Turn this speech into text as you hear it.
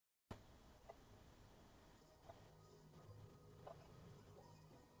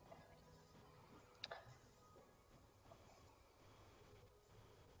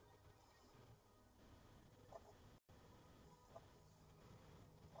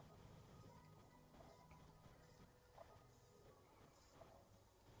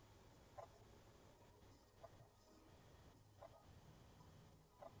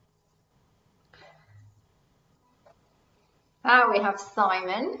We have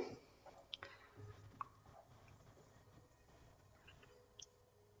Simon.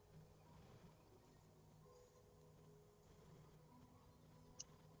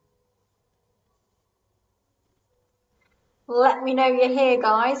 Let me know you're here,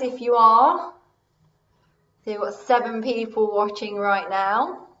 guys, if you are. So you've got 7 people watching right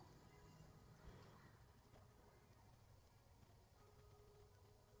now.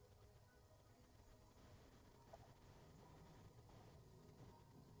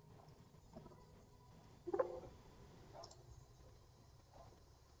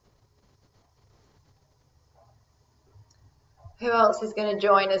 Who else is going to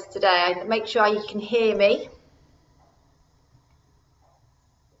join us today? Make sure you can hear me.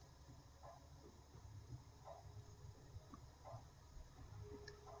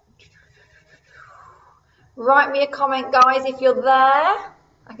 Write me a comment, guys, if you're there.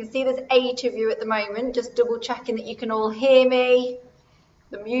 I can see there's 8 of you at the moment. Just double checking that you can all hear me.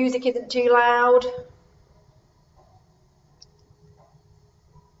 The music isn't too loud.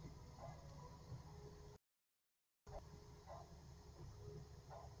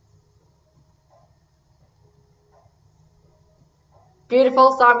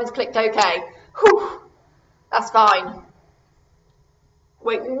 Beautiful, Simon's clicked OK. Whew, that's fine.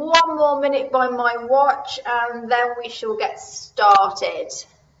 Wait 1 more minute by my watch and then we shall get started.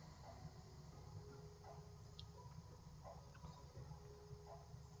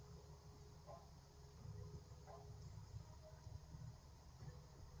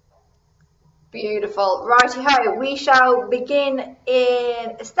 Beautiful. Righty-ho, we shall begin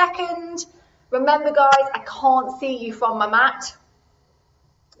in a second. Remember, guys, I can't see you from my mat.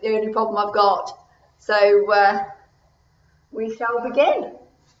 The only problem I've got. So we shall begin.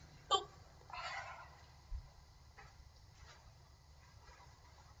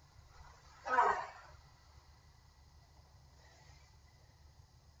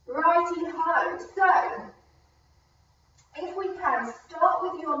 Righty-ho. So, if we can, start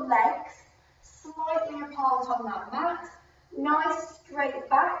with your legs slightly apart on that mat. Nice straight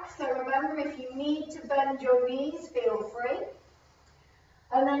back. So remember, if you need to bend your knees, feel free.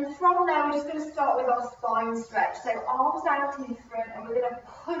 And then from there, we're just going to start with our spine stretch. So arms out in front, and we're going to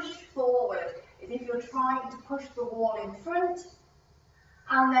push forward as if you're trying to push the wall in front.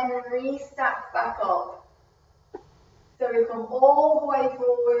 And then re-stack back up. So we come all the way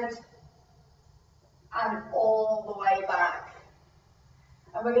forward and all the way back.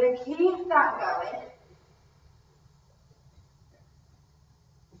 And we're going to keep that going.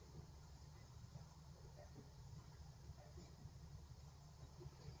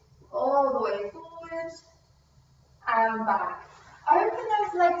 All the way forward and back. Open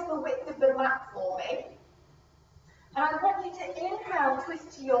those legs the width of the mat for me. And I want you to inhale,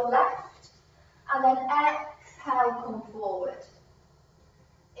 twist to your left, and then exhale, come forward.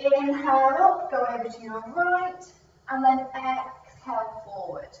 Inhale up, go over to your right, and then exhale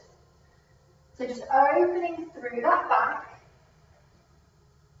forward. So just opening through that back.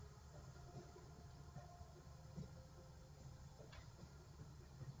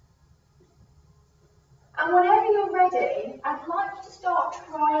 And whenever you're ready, I'd like you to start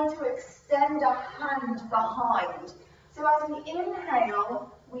trying to extend a hand behind. So as we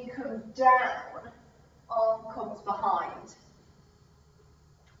inhale, we come down, arm comes behind.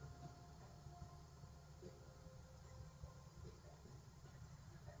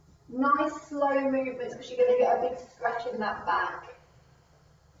 Nice slow movements because you're going to get a big stretch in that back.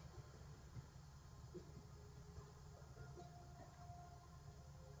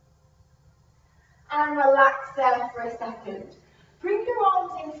 And relax there for a second. Bring your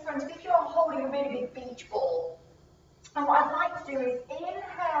arms in front as if you're holding a really big beach ball. And what I'd like to do is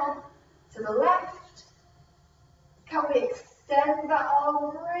inhale to the left. Can we extend that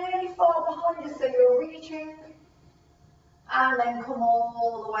arm really far behind us so you're reaching? And then come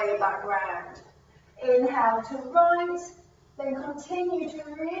all the way back round. Inhale to right, then continue to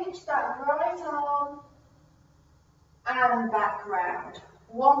reach that right arm and back round.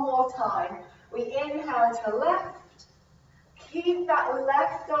 One more time. We inhale to left, keep that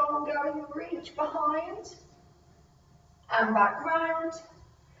left arm going, reach behind and back round.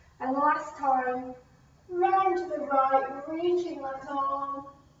 And last time, round to the right, reaching that arm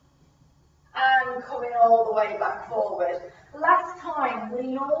and coming all the way back forward. Last time,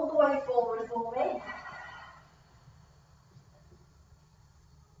 lean all the way forward for me.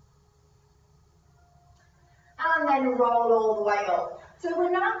 And then roll all the way up. So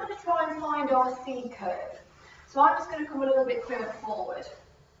we're now going to try and find our C curve. So I'm just going to come a little bit further forward.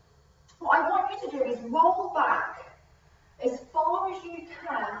 What I want you to do is roll back as far as you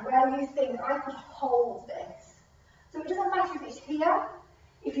can where you think I could hold this. So it doesn't matter if it's here.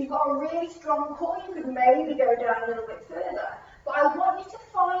 If you've got a really strong core, you could maybe go down a little bit further. But I want you to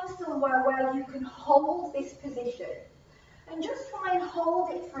find somewhere where you can hold this position. And just try and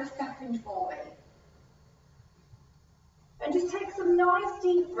hold it for a second for me. And just take some nice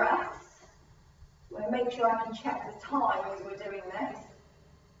deep breaths. I'm going to make sure I can check the time as we're doing this.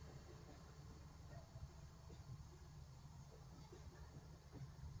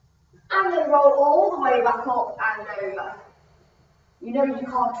 And then roll all the way back up and over. You know you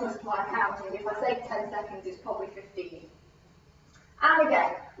can't trust my counting. If I say 10 seconds, it's probably 15. And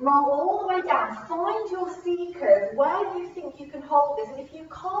again, roll all the way down. Find your C curve where you think you can hold this. And if you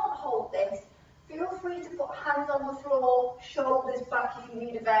can't hold this, feel free to put hands on the floor, shoulders back if you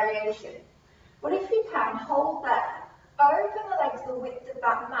need a variation. But if you can, hold there. Open the legs the width of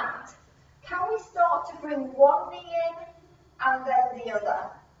that mat. Can we start to bring one knee in and then the other?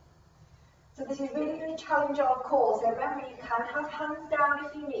 So this is really going to challenge our core. So remember, you can have hands down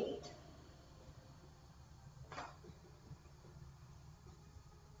if you need.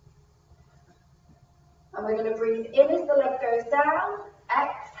 And we're going to breathe in as the leg goes down,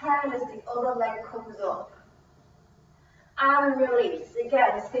 exhale as the other leg comes up. And release.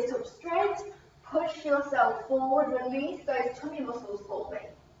 Again, sit up straight, push yourself forward, release those tummy muscles for me.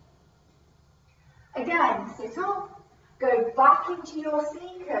 Again, sit up, go back into your C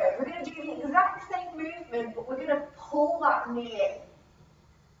curve. We're going to do the exact same movement, but we're going to pull that knee in.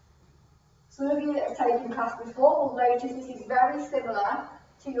 Some of you that have taken class before will notice this is very similar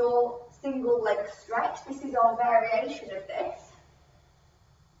to your single leg stretch. This is our variation of this.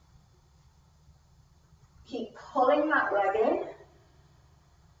 Keep pulling that leg in,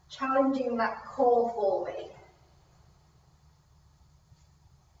 challenging that core for me.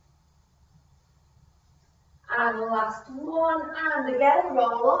 And last one, and again,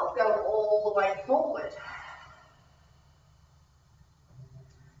 roll up, go all the way forward.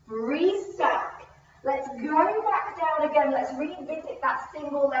 Restack. Let's go back down again. Let's revisit that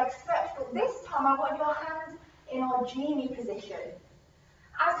single leg stretch, but this time I want your hands in our genie position.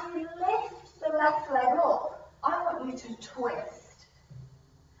 As you lift the left leg up, I want you to twist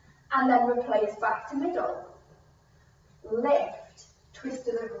and then replace back to middle. Lift, twist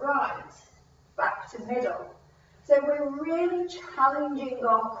to the right, back to middle. So we're really challenging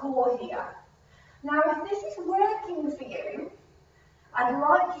our core here. Now if this is working for you, I'd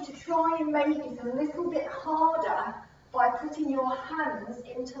like you to try and make it a little bit harder by putting your hands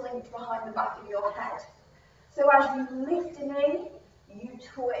interlinked behind the back of your head. So as you lift a knee, you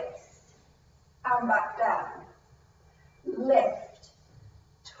twist and back down. Lift,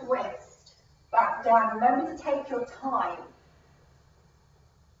 twist, back down. Remember to take your time.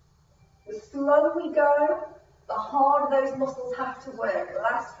 The slower we go, the harder those muscles have to work.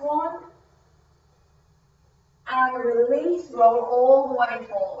 Last one. And release, roll all the way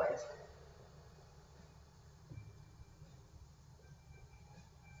forward.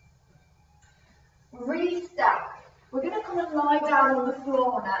 Restack. We're going to come and lie down on the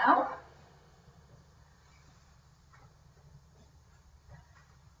floor now.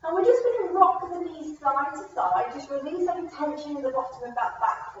 And we're just going to rock the knees side to side. Just release any tension in the bottom of that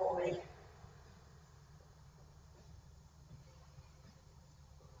back for me.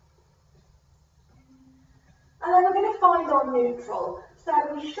 And then we're going to find our neutral. So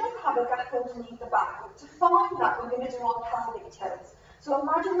we should have a gap underneath the back. But to find that, we're going to do our pelvic toes. So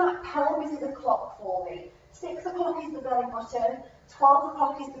imagine that pelvis is a clock for me. 6 o'clock is the belly button, 12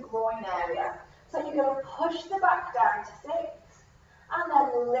 o'clock is the groin area. So you're going to push the back down to 6, and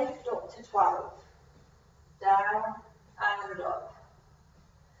then lift up to 12. Down and up.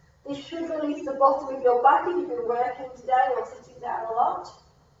 This should release the bottom of your back if you've been working today or sitting down a lot.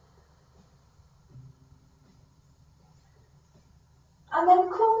 And then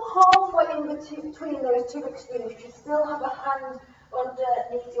come halfway in between those two extremes. You should still have a hand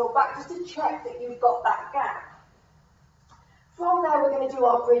underneath your back just to check that you've got that gap. From there, we're going to do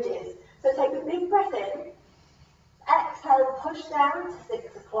our bridges. So take a big breath in. Exhale, push down to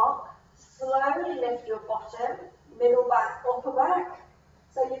 6 o'clock. Slowly lift your bottom, middle back, upper back.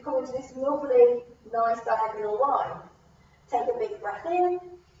 So you come into this lovely, nice diagonal line. Take a big breath in.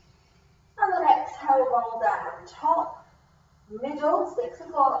 And then exhale, roll down. Top, middle, 6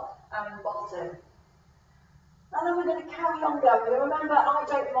 o'clock, and bottom. And then we're going to carry on going. Remember, I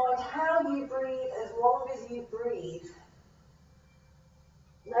don't mind how you breathe as long as you breathe.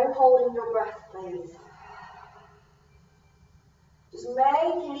 No holding your breath, please. Just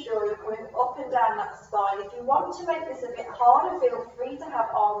making sure you're coming up and down that spine. If you want to make this a bit harder, feel free to have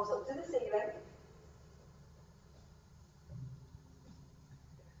arms up to the ceiling.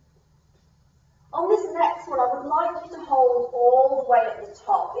 On this next next one, I would like you to hold all the way at the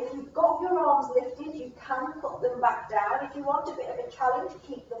top. If you've got your arms lifted, you can put them back down. If you want a bit of a challenge,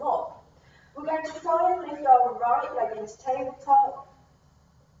 keep them up. We're going to try and lift our right leg into tabletop,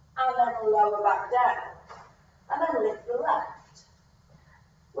 and then lower back down, and then lift the left.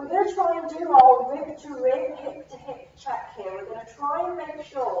 We're going to try and do our rib to rib, hip to hip check here. We're going to try and make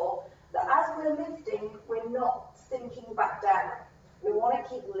sure that as we're lifting, we're not sinking back down. We want to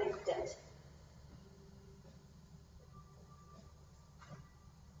keep lifted.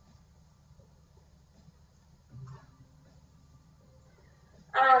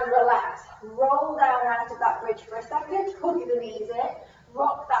 And relax. Roll down out of that bridge for a second. Hug the knees in.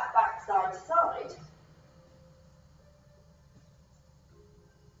 Rock that back side to side.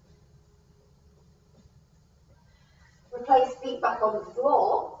 Replace feet back on the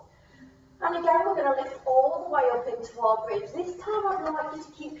floor. And again, we're going to lift all the way up into our bridge. This time I'd like you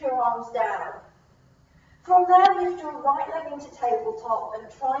to keep your arms down. From there, lift your right leg into tabletop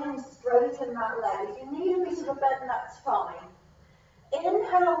and try and straighten that leg. If you need a bit of a bend, that's fine.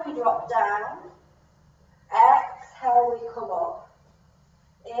 Inhale, we drop down. Exhale, we come up.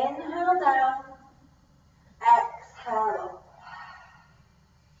 Inhale down. Exhale up.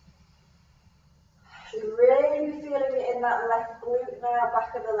 Should really be feeling it in that left glute now,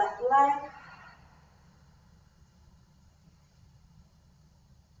 back of the left leg.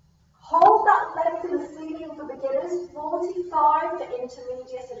 Hold that leg to the ceiling for beginners, 45 for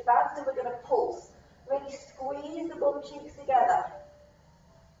intermediate advanced, and we're going to pulse. Really squeeze the bum cheeks together.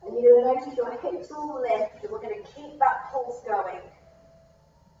 And you're going to notice your hips all lift, and we're going to keep that pulse going.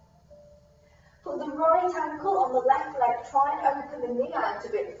 Put the right ankle on the left leg, try and open the knee out a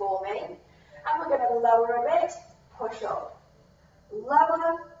bit for me. And we're going to lower a bit, push up.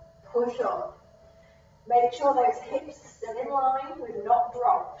 Lower, push up. Make sure those hips are still in line, we've not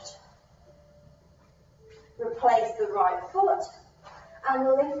dropped. Replace the right foot and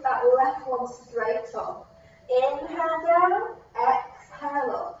lift that left one straight up. Inhale down,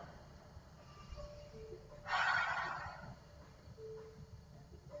 exhale up.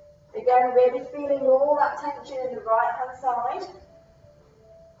 Again, really feeling all that tension in the right hand side.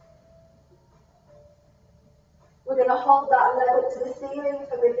 We're going to hold that leg up to the ceiling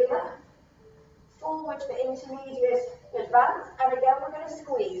for beginner, forward for intermediate advanced, and again we're going to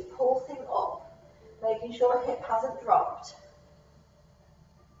squeeze, pulsing up, making sure hip hasn't dropped.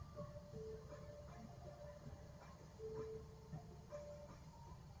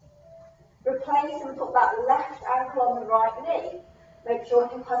 Replace and put that left ankle on the right knee. Make sure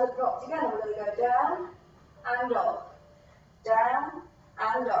hip hasn't dropped again. We're going to go down and up, down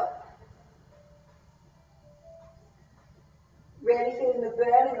and up. Really feeling the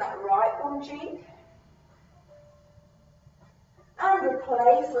burn in that right bum cheek. And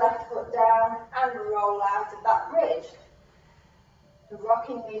replace left foot down and roll out of that bridge.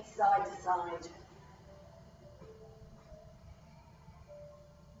 Rocking knees side to side.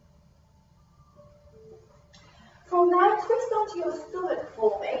 From there, twist onto your stomach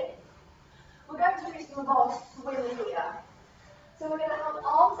for me. We're going to do some of our swim here. So we're going to have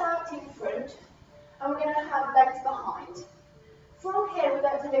arms out in front and we're going to have legs behind. From here, we're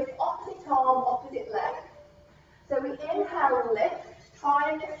going to lift opposite arm, opposite leg. So we inhale, lift, try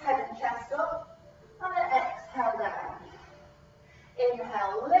and lift head and chest up, and then exhale down.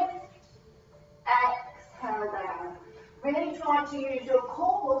 Inhale, lift, exhale down. Really try to use your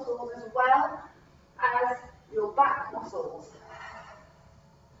core muscles as well as your back muscles.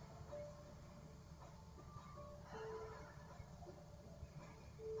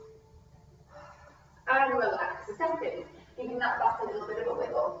 And relax a second, giving that back a little bit of a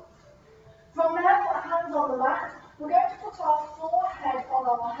wiggle. From there, put hands on the mat. We're going to put our forehead on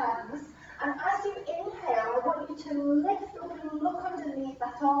our hands, and as you inhale, I want you to lift up and look underneath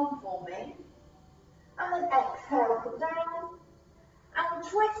that arm for me. And then exhale, come down, and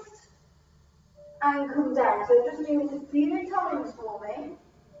twist, and come down. So just do this a few times for me.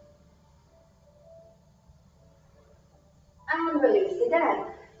 And release again,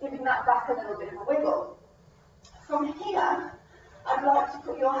 giving that back a little bit of a wiggle. From here, I'd like to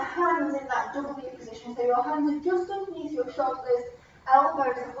put your hands in that W position, so your hands are just underneath your shoulders,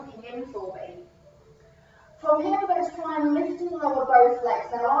 elbows are hooking in for me. From here, we're going to try and lift and lower both legs.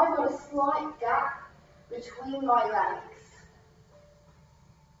 Now, I've got a slight gap between my legs.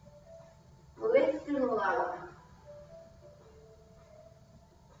 Lift and lower.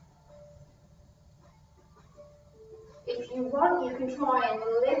 If you want, you can try and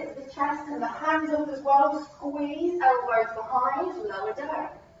lift the chest and the hands up as well. Squeeze, elbows behind, lower down.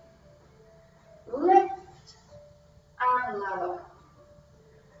 Lift and lower.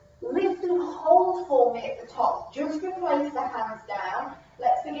 Lift and hold for me at the top. Just replace the hands down.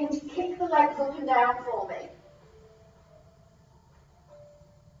 Let's begin to kick the legs up and down for me.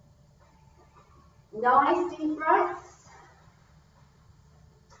 Nice deep breaths.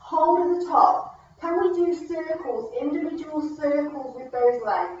 Hold at the top. Can we do circles, individual circles with those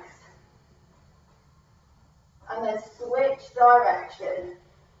legs? And then switch direction.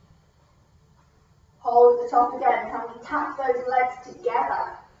 Hold at the top again. Can we tap those legs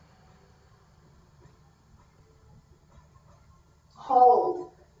together?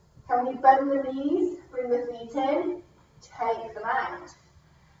 Hold. Can we bend the knees? Bring the feet in. Take them out.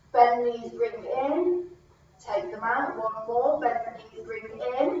 Bend the knees, bring in. Take them out. One more. Bend the knees, bring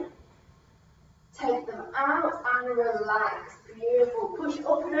in. Take them out and relax. Beautiful. Push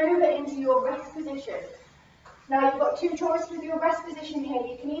up and over into your rest position. Now you've got two choices with your rest position here.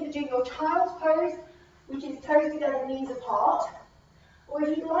 You can either do your child's pose, which is toes together, knees apart, or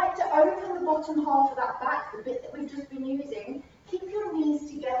if you'd like to open the bottom half of that back, the bit that we've just been using, keep your knees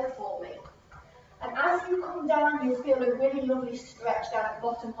together for me. And as you come down, you'll feel a really lovely stretch down at the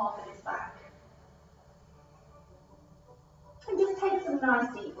bottom half of this back. And just take some nice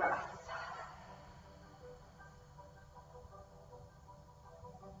deep breaths.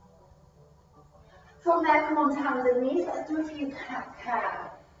 From there, come on to hands and knees. Let's do a few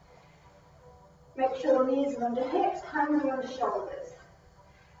cat-cow. Make sure the knees are under hips, hands are under shoulders.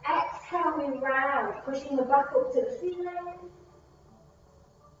 Exhale, we round, pushing the back up to the ceiling.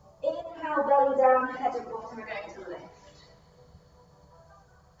 Inhale, belly down, head and bottom are going to lift.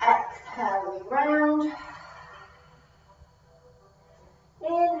 Exhale, we round.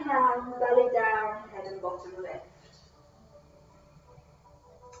 Inhale, belly down, head and bottom lift.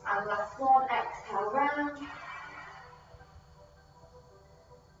 And last one, exhale, round.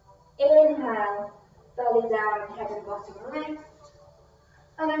 Inhale, belly down, head and bottom lift.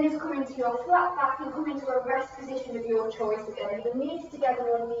 And then just come into your flat back and come into a rest position of your choice again. Either knees together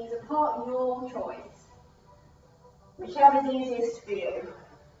or knees apart, your choice. Whichever is easiest for you.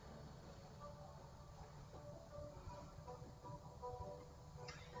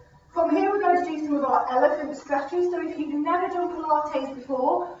 From here we're going to do some of our elephant stretches. So if you've never done Pilates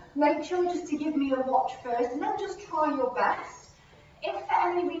before, make sure just to give me a watch first and then just try your best. If for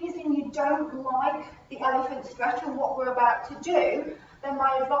any reason you don't like the elephant stretch or what we're about to do, then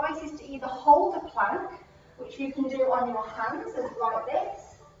my advice is to either hold a plank, which you can do on your hands as like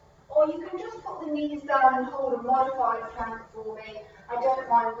this, or you can just put the knees down and hold a modified plank for me. I don't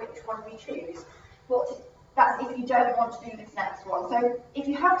mind which one we choose, but that's if you don't want to do this next one. So if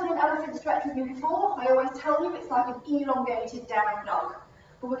you have done an elephant stretch with me before, I always tell you it's like an elongated down dog.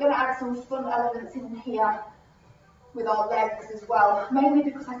 But we're going to add some fun elements in here with our legs as well, mainly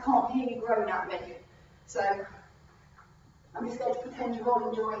because I can't hear you groan at me. So I'm just going to pretend you're all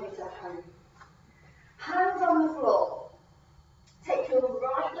enjoying it at home. Hands on the floor. Take your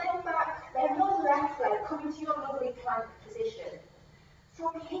right leg back, then your left leg, come into your lovely plank position.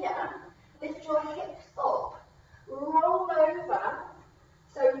 From here, lift your hips up, roll over,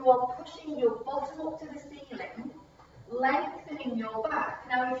 so you are pushing your bottom up to the ceiling, lengthening your back.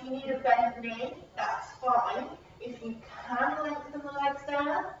 Now if you need a bent knee, that's fine. If you can lengthen the legs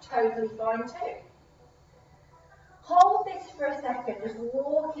down, totally fine too. Hold this for a second, just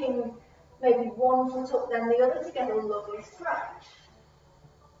walking maybe one foot up then the other to get a lovely stretch.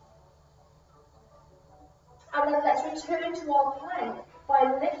 And then let's return to our plank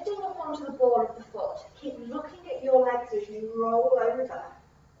by lifting up onto the ball of the foot. Keep looking at your legs as you roll over.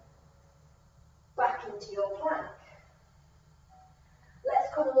 Back into your plank.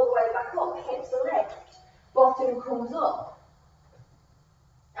 Let's come all the way back up, hips lift, bottom comes up.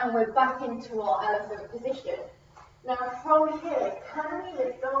 And we're back into our elephant position. Now from here, can we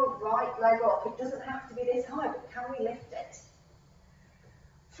lift our right leg up? It doesn't have to be this high, but can we lift it?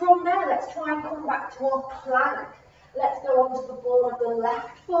 From there, let's try and come back to our plank. Let's go onto the ball of the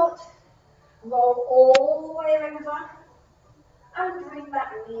left foot, roll all the way over, and bring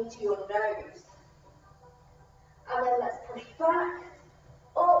that knee to your nose. And then let's push back,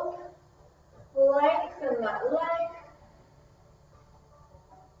 up, lengthen that leg.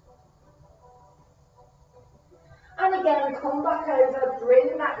 And again, come back over,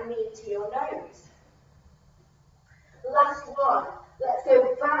 bring that knee to your nose. Last one, let's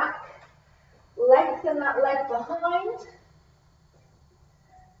go back. Lengthen that leg behind.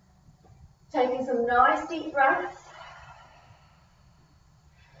 Taking some nice deep breaths.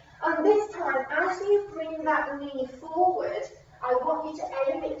 And this time, as you bring that knee forward, I want you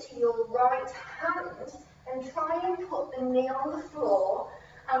to aim it to your right hand and try and put the knee on the floor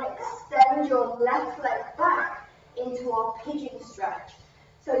and extend your left leg back into our pigeon stretch.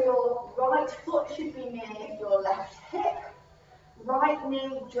 So your right foot should be near your left hip, right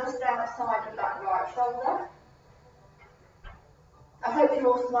knee just outside of that right shoulder. I hope you're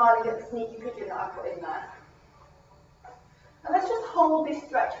all smiling at the sneaky pigeon that I put in there. And let's just hold this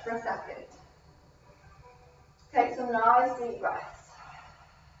stretch for a second. Take some nice deep breaths.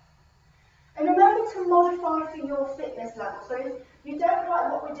 And remember to modify for your fitness level. So if you don't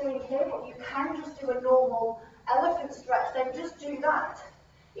like what we're doing here, but you can just do a normal elephant stretch, then just do that.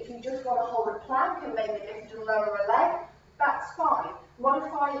 If you just want to hold a plank and maybe lift and lower a leg, that's fine.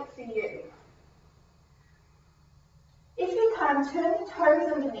 Modify it for you. If you can, turn the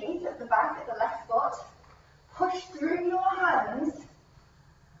toes underneath at the back at the left foot, push through your hands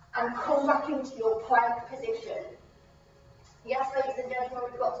and come back into your plank position. Yes, ladies and gentlemen,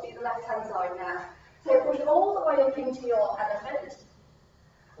 we've got to do the left hand side now. So push all the way up into your elephant.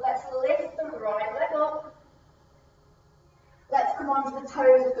 Let's lift the right leg up. Let's come onto the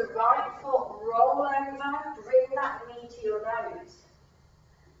toes of the right foot, roll over, bring that knee to your nose.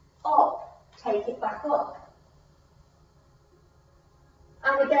 Up, take it back up.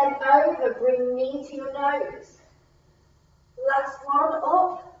 And again, over, bring knee to your nose. Last one,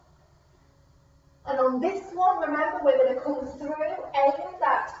 up. And on this one, remember, we're going to come through, aim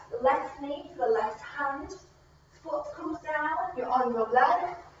that left knee to the left hand, foot comes down, you're on your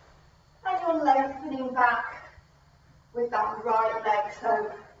leg, and you're lengthening back with that right leg.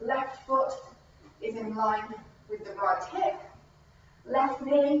 So left foot is in line with the right hip, left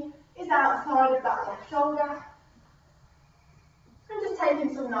knee is outside of that left shoulder, and just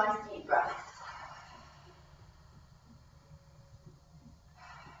taking some nice deep breaths.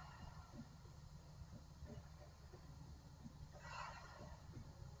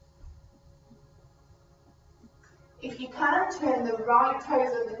 If you can, turn the right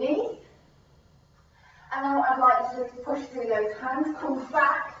toes underneath. And then what I'd like you to do is push through those hands, come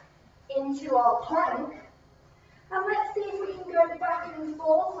back into our plank. And let's see if we can go back and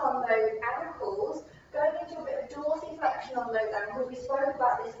forth on those ankles, going into a bit of dorsiflexion on those ankles. We spoke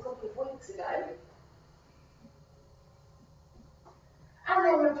about this a couple of weeks ago. And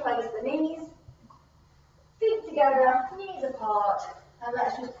then replace the knees, feet together, knees apart, and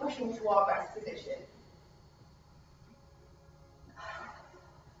let's just push into our rest position.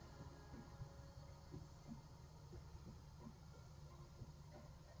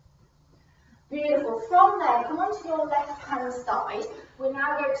 Beautiful. From there, come onto your left hand side. We're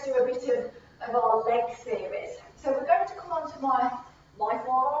now going to do a bit of our leg series. So we're going to come onto my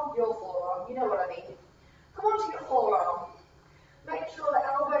forearm, your forearm, you know what I mean. Come onto your forearm. Make sure the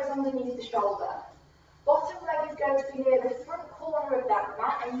elbow's underneath the shoulder. Bottom leg is going to be near the front corner of that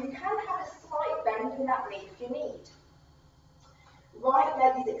mat, and you can have a slight bend in that knee if you need. Right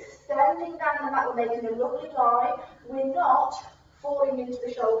leg is extending down the mat. We're making a lovely line. We're not falling into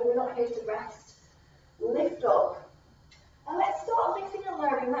the shoulder. We're not here to rest. Lift up. And let's start lifting and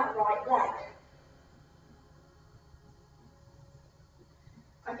lowering that right leg.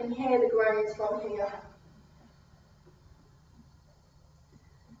 I can hear the groans from here.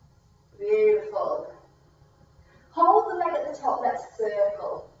 Beautiful. Hold the leg at the top, let's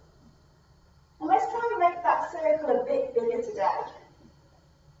circle. And let's try and make that circle a bit bigger today.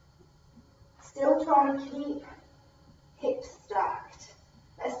 Still trying to keep hips stacked.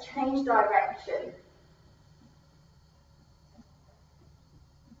 Let's change direction.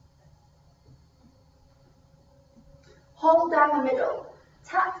 Hold down the middle.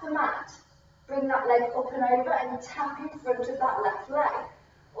 Tap the mat. Bring that leg up and over and tap in front of that left leg.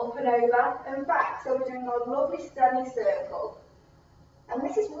 Up and over and back. So we're doing a lovely semicircle. And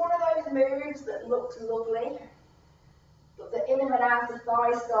this is one of those moves that looks lovely, but the inner and outer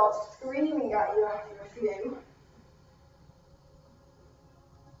thigh starts screaming at you after a few.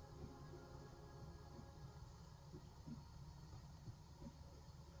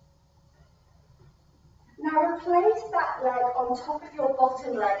 Now replace that leg on top of your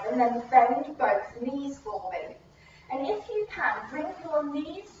bottom leg and then bend both knees for me. And if you can, bring your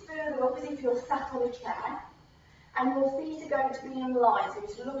knees further up as if you're sat on a chair, and your feet are going to be in line, so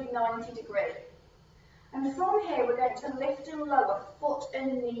it's a lovely 90 degree. And from here, we're going to lift and lower foot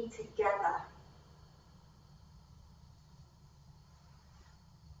and knee together.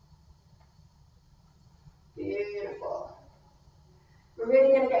 Beautiful. We're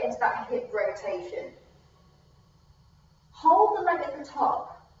really going to get into that hip rotation. Hold the leg at the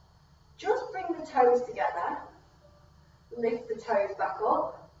top. Just bring the toes together. Lift the toes back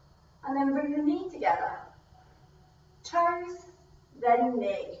up. And then bring the knee together. Toes, then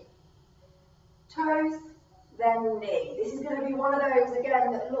knee. Toes, then knee. This is going to be one of those,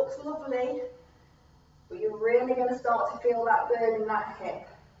 again, that looks lovely, but you're really going to start to feel that burn in that hip.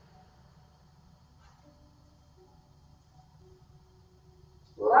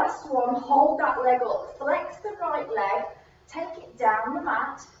 Last one, hold that leg up. Flex the right leg, take it down the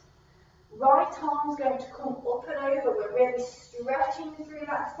mat. Right arm's going to come up and over. We're really stretching through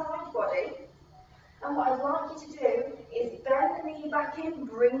that side body. And what I'd like you to do is bend the knee back in,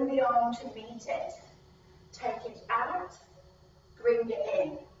 bring the arm to meet it. Take it out, bring it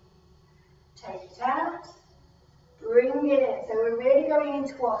in. Take it out, bring it in. So we're really going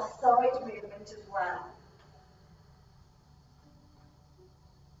into our side movement as well.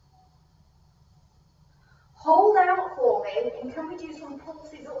 Hold out for me, and can we do some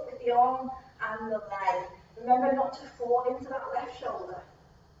pulses up with the arm and the leg? Remember not to fall into that left shoulder.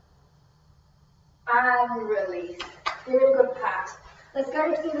 And release. Give it a good pat. Let's go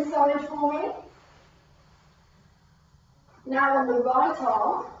to the other side for me. Now on the right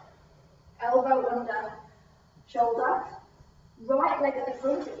arm, elbow under shoulder. Right leg at the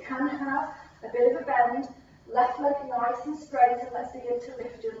front, it can have a bit of a bend. Left leg nice and straight, and let's begin to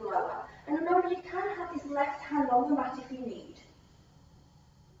lift and lower. And remember, you can have this left hand on the mat if you need.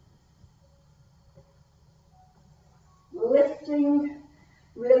 Lifting,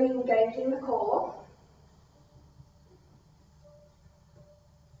 really engaging the core.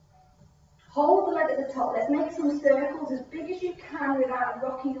 Hold the leg at the top. Let's make some circles as big as you can without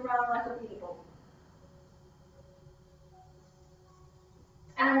rocking around like a weeble.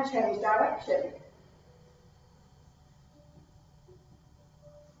 And change direction.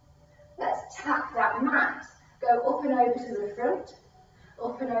 Let's tap that mat. Go up and over to the front,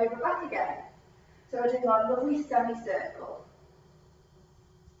 up and over back again. So we're doing our lovely semicircle.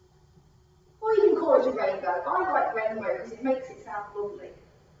 Or you can call it a rainbow. I like rainbow because it makes it sound lovely.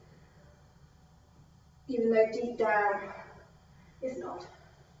 Even though deep down, it's not.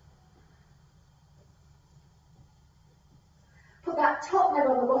 Put that top leg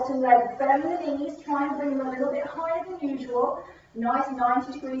on the bottom leg, bend the knees, try and bring them a little bit higher than usual. Nice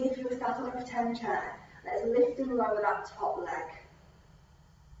 90 degrees if you were sat on a pretend chair. Let's lift and lower that top leg.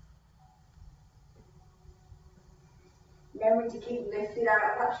 Remembering to keep lifted out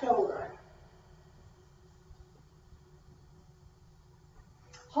of that shoulder.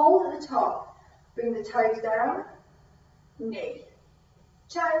 Hold at the top, bring the toes down, knee,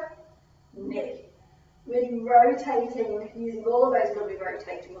 toe, knee. Really rotating, using all of those lovely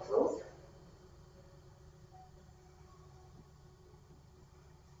rotating muscles.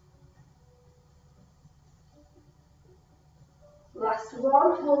 Last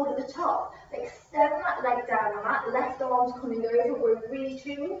one, hold at the top. Extend that leg down the mat, left arm's coming over, we're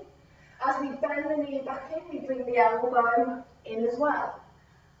reaching. As we bend the knee back in, we bring the elbow in as well.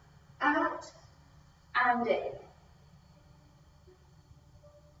 Out and in.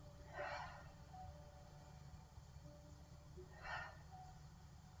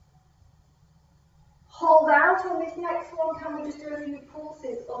 Hold out on this next one. Can we just do a few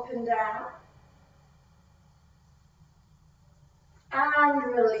pulses up and down?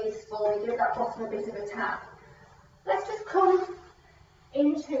 And release for me. Give that bottom a bit of a tap. Let's just come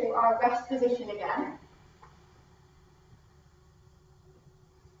into our rest position again.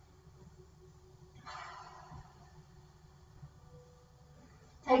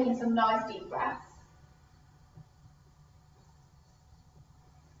 Taking some nice deep breaths.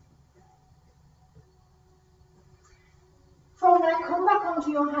 From there, come back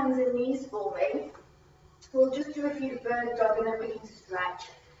onto your hands and knees for me. We'll just do a few bird dog and then we can stretch.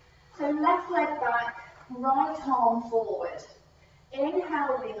 So left leg back, right arm forward.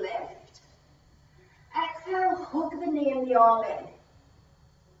 Inhale, we lift. Exhale, hug the knee and the arm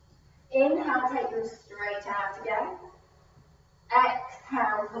in. Inhale, take them straight out again.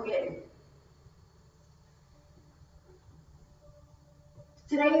 Exhale, hug in.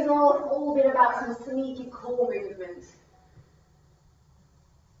 Today's all been about some sneaky core movements.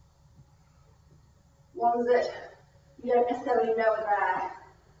 Ones that you don't necessarily know are there.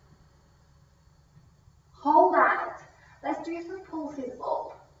 Hold out. Let's do some pulses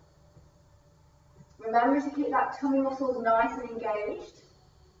up. Remember to keep that tummy muscles nice and engaged.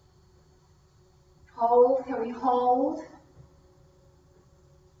 Hold. Can we hold?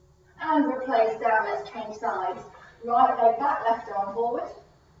 And replace down. Let's change sides. Right leg back, left arm forward.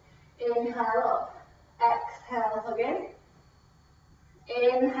 Inhale up. Exhale, hug in.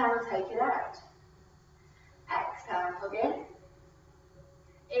 Inhale, take it out. Exhale, hug in.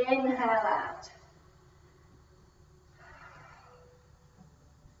 Inhale out.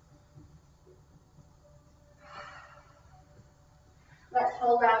 Let's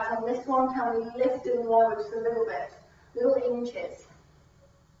hold out on this one. Can we lift and lower just a little bit? Little inches.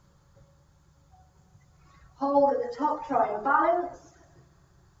 Hold at the top, try and balance.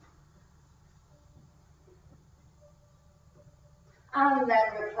 And then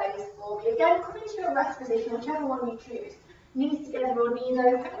replace for me. Again, come into your rest position, whichever one you choose. Knees together or knees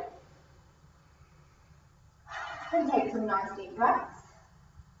open. And take some nice deep breaths.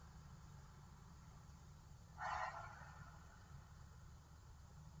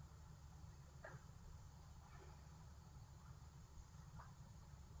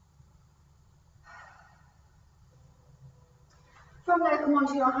 From there, come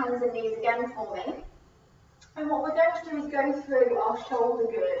onto your hands and knees again for me. And what we're going to do is go through our shoulder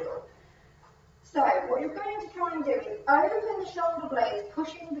girdle. So what you're going to try and do is open the shoulder blades,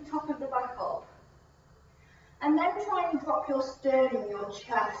 pushing the top of the back up. And then try and drop your sternum, your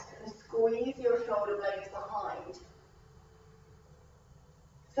chest, and squeeze your shoulder blades behind.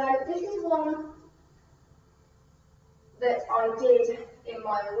 So this is one that I did in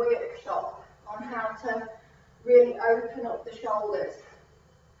my workshop on how to really open up the shoulders.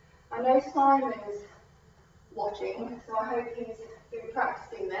 I know Simon's watching, so I hope he's been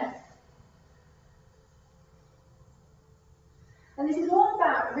practicing this. And this is all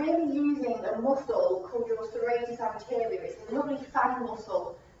about really using a muscle called your serratus anterior. It's a lovely fan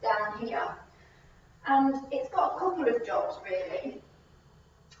muscle down here. And it's got a couple of jobs really.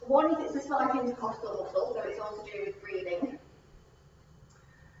 One is it's a slight intercostal muscle, so it's all to do with breathing.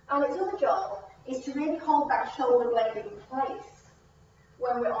 And its other job is to really hold that shoulder blade in place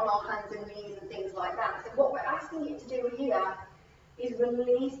when we're on our hands and knees and things like that. So what we're asking it to do here is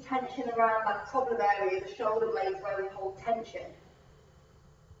release tension around that problem area, the shoulder blades where we hold tension.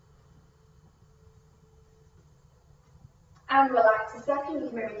 And relax a second, you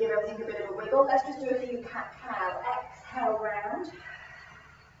can maybe give everything a bit of a wiggle. Let's just do a few cat-cow. Exhale round.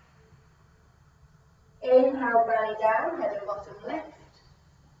 Inhale, belly down, head and bottom lift.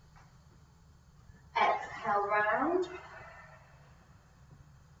 Exhale round.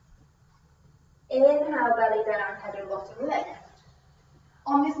 Inhale, belly down, head and bottom lift.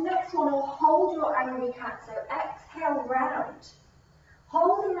 On this next one, we'll hold your angry cat, so exhale round.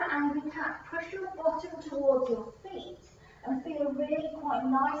 Holding that angry cat, push your bottom towards your feet and feel a really quite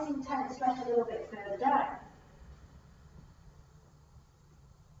nice intense stretch a little bit further down.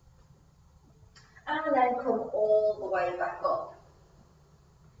 And then come all the way back up.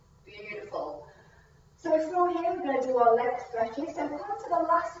 Beautiful. So from here we're going to do our leg stretches. So come to the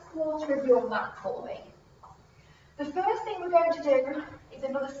last quarter of your mat for me. The first thing we're going to do is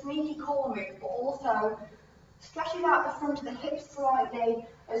another sneaky core move, but also stretching out the front of the hips slightly,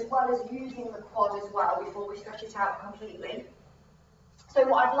 as well as using the quad as well before we stretch it out completely. So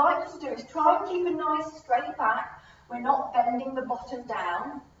what I'd like you to do is try and keep a nice straight back. We're not bending the bottom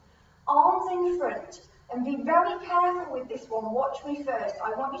down. Arms in front, and be very careful with this one. Watch me first.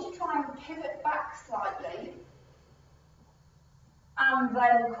 I want you to try and pivot back slightly, and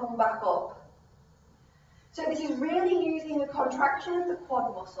then come back up. So this is really using the contraction of the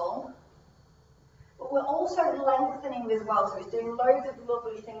quad muscle, but we're also lengthening as well, so it's doing loads of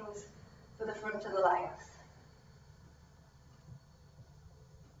lovely things for the front of the legs.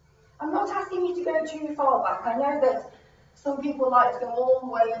 I'm not asking you to go too far back. I know that some people like to go all the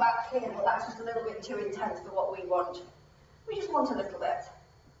way back here, but that's just a little bit too intense for what we want. We just want a little bit.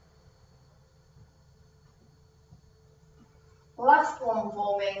 Last one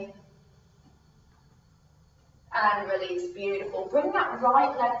for me. And release, beautiful. Bring that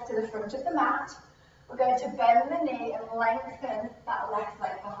right leg to the front of the mat. We're going to bend the knee and lengthen that left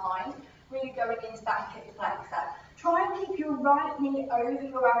leg behind, really going into that hip flexor. Try and keep your right knee over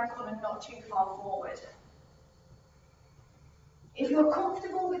your ankle and not too far forward. If you're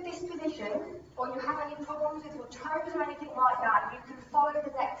comfortable with this position, or you have any problems with your toes or anything like that, you can follow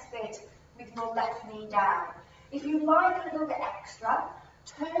the next bit with your left knee down. If you like a little bit extra,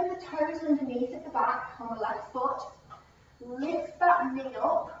 turn the toes underneath at the back on the left foot, lift that knee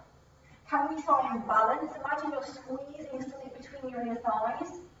up. Can we try and balance? Imagine you're squeezing something between your inner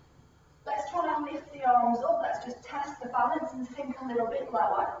thighs. Let's try and lift the arms up. Let's just test the balance and sink a little bit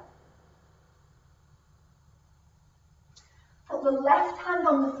lower. Put the left hand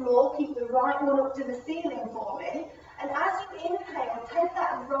on the floor, keep the right one up to the ceiling for me. And as you inhale, take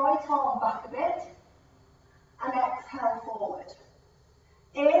that right arm back a bit and exhale forward.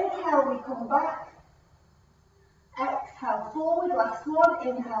 Inhale, we come back. Exhale forward, last one.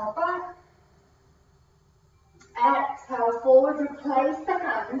 Inhale back. Exhale forward, replace the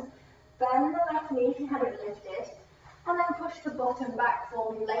hands. Bend the left knee if you had it lifted. And then push the bottom back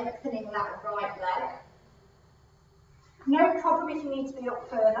for me, lengthening that right leg. No problem if you need to be up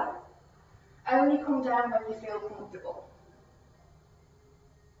further. Only come down when you feel comfortable.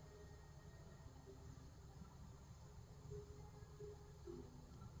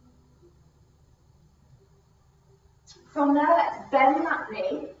 From there, let's bend that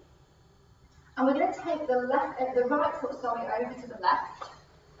knee. And we're going to take the right foot, over to the left.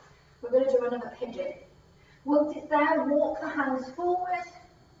 We're going to do another pigeon. Once it's there, walk the hands forward,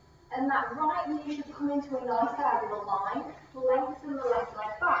 and that right knee should come into a nice diagonal line. Lengthen the left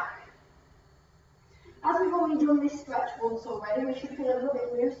leg back. As we've already done this stretch once already, we should feel a little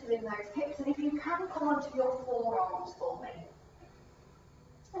bit looser in those hips, and if you can, come onto your forearms for me.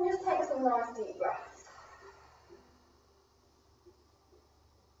 And just take some nice deep breaths.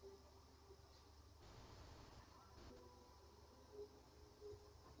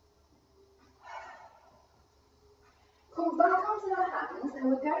 Come back onto the hands, and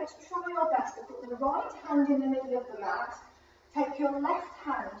we're going to try our best to put the right hand in the middle of the mat. Take your left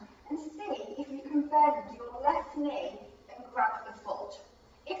hand and see if you can bend your left knee and grab the foot.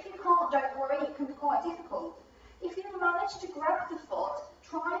 If you can't, don't worry, it can be quite difficult. If you manage to grab the foot,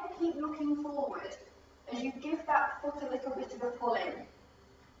 try and keep looking forward as you give that foot a little bit of a pull in.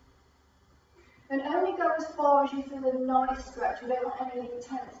 And only go as far as you feel a nice stretch. We don't want any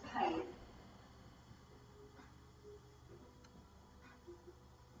intense pain.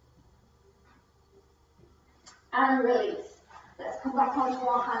 And release. Let's come back onto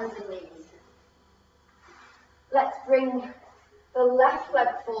our hands and knees. Let's bring the left leg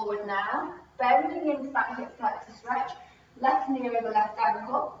forward now, bending into that hip flexor stretch. Left knee over left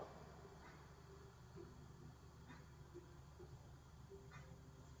ankle.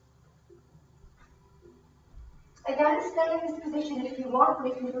 Again, stay in this position if you want,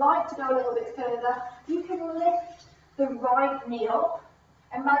 but if you'd like to go a little bit further, you can lift the right knee up.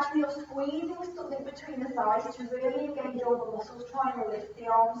 Imagine you're squeezing something between the thighs to really engage all the muscles, trying to lift the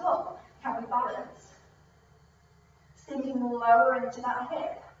arms up. Can we balance? Sinking lower into that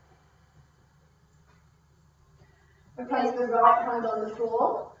hip. Replace the right hand on the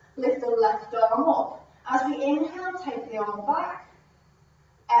floor, lift the left arm up. As we inhale, take the arm back,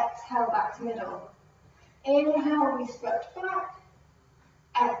 exhale back to middle. Inhale, we stretch back,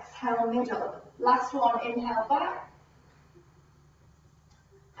 exhale middle. Last one, inhale back.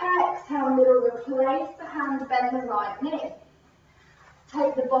 Exhale middle, replace the hand, bend the right knee.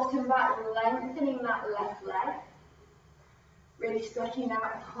 Take the bottom back, lengthening that left leg. Really stretching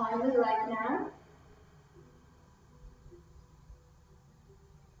out behind the leg now.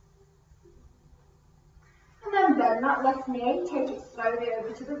 And then bend that left knee, take it slowly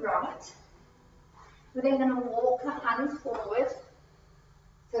over to the right. We're then going to walk the hands forward.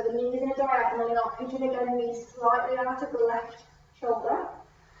 So the knees in a diagonal in our pigeon, again, knees slightly out of the left shoulder.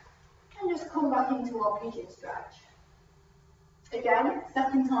 And just come back into our pigeon stretch. Again,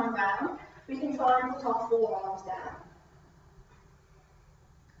 second time round, we can try and put our forearms down.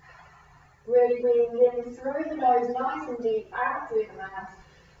 Really breathing in through the nose, nice and deep, out through the mouth.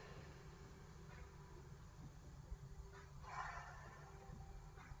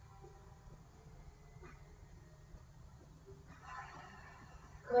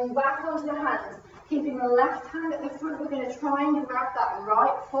 Coming back onto the hands, keeping the left hand at the front, we're going to try and grab that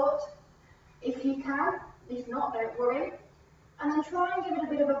right foot if you can. If not, don't worry. And then try and give it a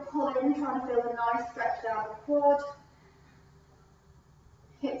bit of a pull in, trying to feel a nice stretch down the quad,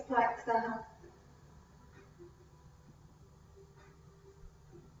 hip flexor.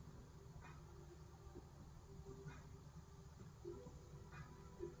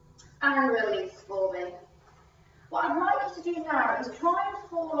 And release for me. What I'd like you to do now is try and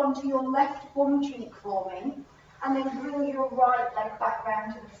fall onto your left bum cheek for me, and then bring your right leg back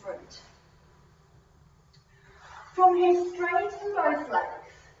round to the front. From here, straighten both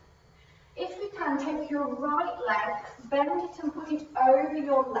legs. If you can, take your right leg, bend it and put it over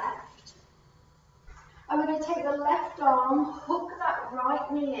your left. And we're going to take the left arm, hook that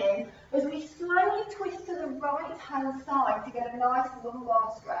right knee in, as we slowly twist to the right hand side to get a nice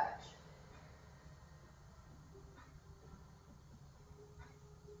lumbar stretch.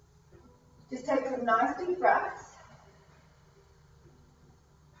 Just take some nice deep breaths.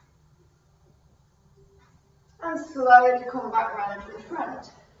 And slowly come back round to the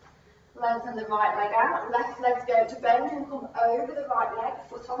front. Lengthen the right leg out, left leg's going to bend and come over the right leg,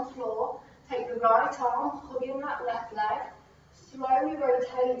 foot on floor. Take the right arm, hugging that left leg. Slowly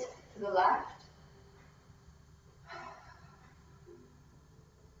rotate to the left.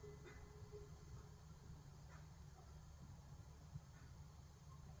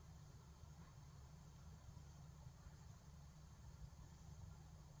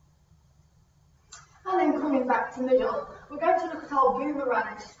 And then coming back to middle, we're going to look at our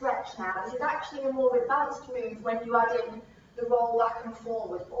boomerang stretch now. This is actually a more advanced move when you add in the roll back and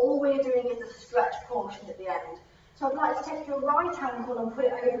forward. But all we're doing is the stretch portion at the end. So I'd like to take your right ankle and put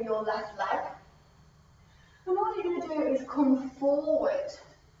it over your left leg. And all you're going to do is come forward,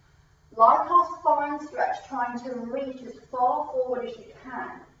 like our spine stretch, trying to reach as far forward as you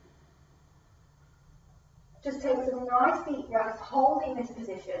can. Just take some nice deep breaths, holding this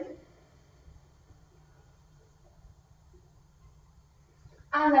position.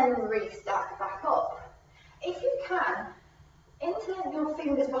 And then restack back up. If you can, interlink your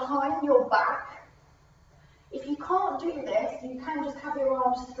fingers behind your back. If you can't do this, you can just have your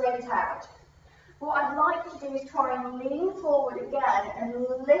arms straight out. What I'd like you to do is try and lean forward again and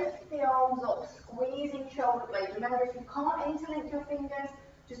lift the arms up, squeezing shoulder blades. Remember, if you can't interlink your fingers,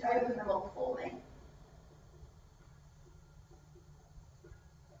 just open them up for me.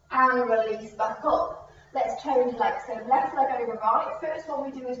 And release back up. Let's change legs. So left leg over right. First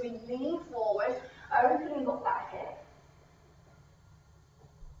one we do is we lean forward, opening up that hip.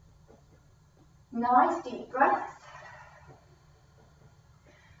 Nice deep breaths.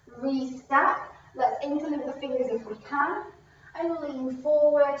 Restack. Let's interlink the fingers if we can. And lean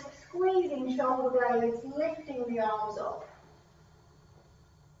forward, squeezing shoulder blades, lifting the arms up.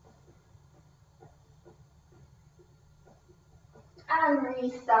 And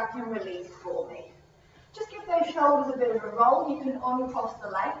restack and release for me. Just give those shoulders a bit of a roll. You can uncross the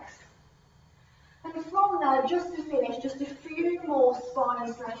legs. And from there, just to finish, just a few more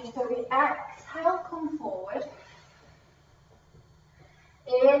spine stretches. So we exhale, come forward.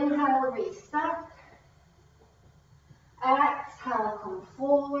 Inhale, restack. Exhale, come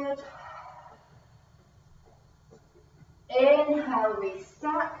forward. Inhale,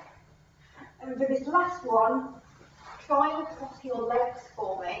 restack. And for this last one, try and cross your legs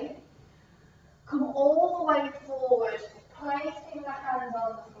for me. Come all the way forward, placing the hands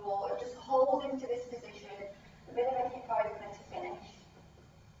on the floor, just hold into this position, a bit of a hip opener to finish.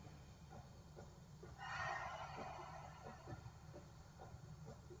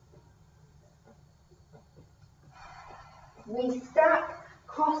 Restack,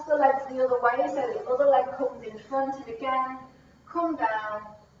 cross the legs the other way, so the other leg comes in front, and again, come down,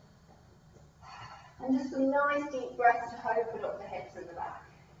 and just some nice deep breaths to open up the hips and the back.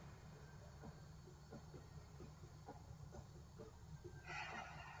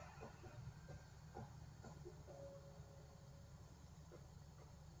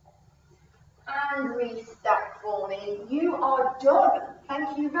 And restack for me. You are done.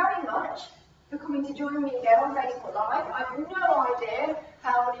 Thank you very much for coming to join me again on Facebook Live. I have no idea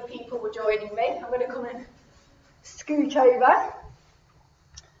how many people were joining me. I'm going to come and scooch over.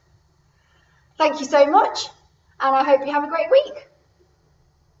 Thank you so much, and I hope you have a great week.